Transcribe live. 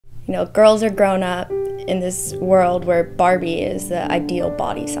You know, girls are grown up in this world where Barbie is the ideal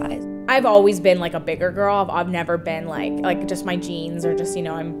body size. I've always been like a bigger girl. I've never been like just my genes or just, you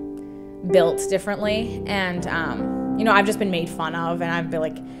know, I'm built differently. And, you know, I've just been made fun of, and I've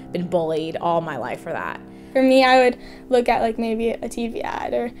been bullied all my life for that. For me, I would look at like maybe a TV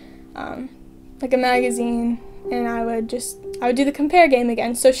ad or like a magazine, and I would do the compare game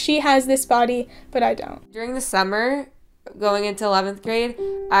again. So she has this body, but I don't. During the summer, going into 11th grade,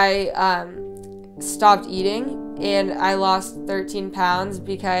 I stopped eating, and I lost 13 pounds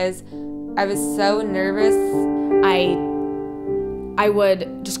because I was so nervous. I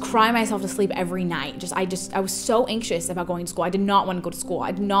would just cry myself to sleep every night. I was so anxious about going to school. I did not want to go to school.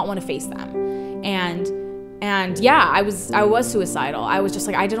 I did not want to face them. And yeah, I was suicidal. I was just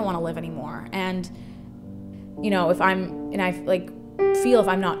like, I didn't want to live anymore. And you know, if I'm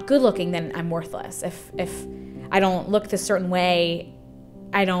not good looking, then I'm worthless. If I don't look this certain way,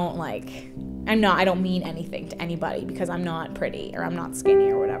 I don't mean anything to anybody because I'm not pretty or I'm not skinny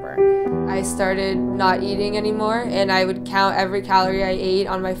or whatever. I started not eating anymore, and I would count every calorie I ate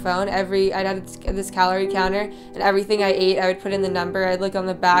on my phone. I'd have this calorie counter, and everything I ate, I would put in the number. I'd look on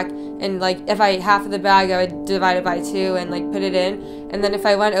the back, and like if I ate half of the bag, I would divide it by 2 and like put it in. And then if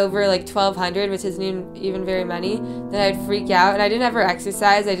I went over like 1,200, which isn't even very many, then I'd freak out. And I didn't ever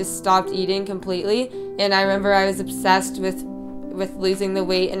exercise. I just stopped eating completely. And I remember I was obsessed with losing the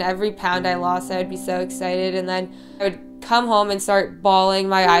weight, and every pound I lost, I would be so excited. And then I would come home and start bawling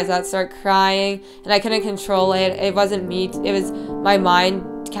my eyes out, start crying, and I couldn't control it. It wasn't me, it was my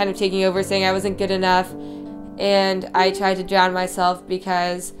mind kind of taking over, saying I wasn't good enough. And I tried to drown myself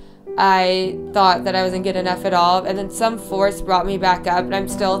because I thought that I wasn't good enough at all. And then some force brought me back up, and I'm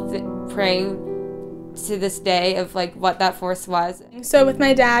still praying to this day of like what that force was. So with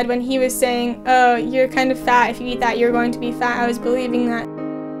my dad, when he was saying, oh, you're kind of fat, if you eat that you're going to be fat, I was believing that.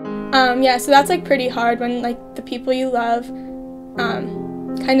 Yeah, so that's like pretty hard when like the people you love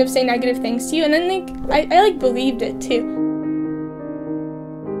kind of say negative things to you, and then like I like believed it too.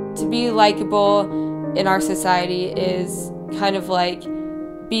 To be likable in our society is kind of like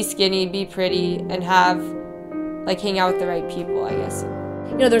be skinny, be pretty, and hang out with the right people, I guess.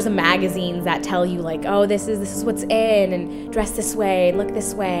 You know, there's the magazines that tell you like, oh, this is what's in, and dress this way, look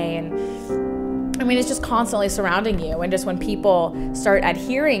this way, and I mean, it's just constantly surrounding you. And just when people start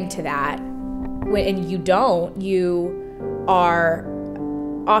adhering to that, and you don't, you are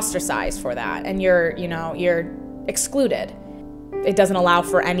ostracized for that, and you're excluded. It doesn't allow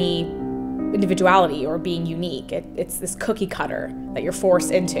for any individuality or being unique. It's this cookie cutter that you're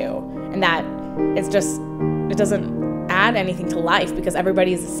forced into, and that it doesn't add anything to life because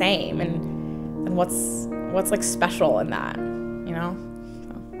everybody is the same, and what's like special in that, you know?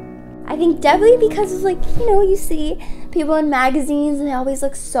 I think definitely because of, like, you know, you see people in magazines and they always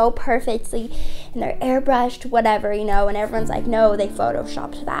look so perfectly and they're airbrushed, whatever, you know, and everyone's like, no, they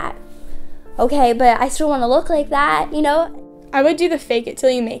photoshopped that. Okay, but I still want to look like that, you know? I would do the fake it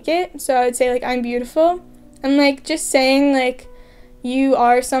till you make it. So I would say like, I'm beautiful. And like just saying like you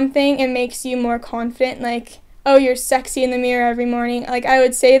are something, it makes you more confident. Like, oh, you're sexy in the mirror every morning. Like I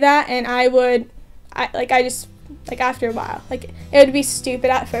would say that, and after a while, like it would be stupid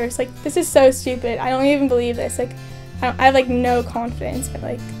at first. Like, this is so stupid. I don't even believe this. Like I have like no confidence, but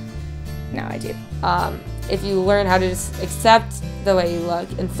like now I do. If you learn how to just accept the way you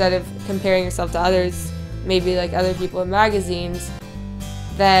look instead of comparing yourself to others, maybe like other people in magazines,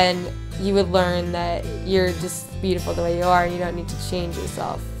 then you would learn that you're just beautiful the way you are, and you don't need to change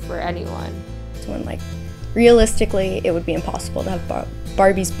yourself for anyone. When like realistically it would be impossible to have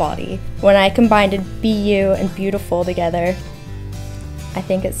Barbie's body. When I combined Be You and Beautiful together, I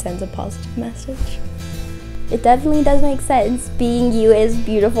think it sends a positive message. It definitely does make sense. Being you is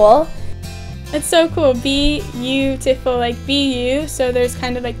beautiful. It's so cool. Be You TIFUL, like be you. So there's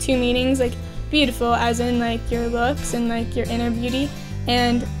kind of like two meanings, like beautiful as in like your looks and like your inner beauty,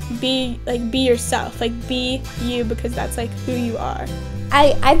 and be yourself, like be you, because that's like who you are.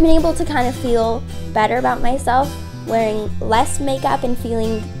 I've been able to kind of feel better about myself, wearing less makeup and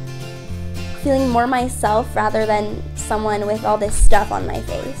feeling more myself rather than someone with all this stuff on my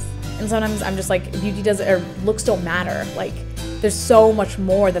face. And sometimes I'm just like, beauty or looks don't matter. Like, there's so much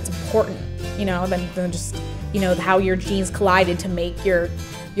more that's important, you know, than just, you know, how your genes collided to make your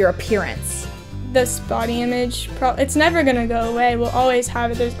appearance. This body image, it's never gonna go away. We'll always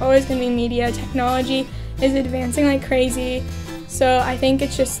have it. There's always gonna be media. Technology is advancing like crazy. So I think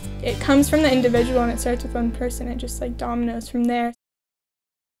it comes from the individual, and it starts with one person. It just like dominoes from there.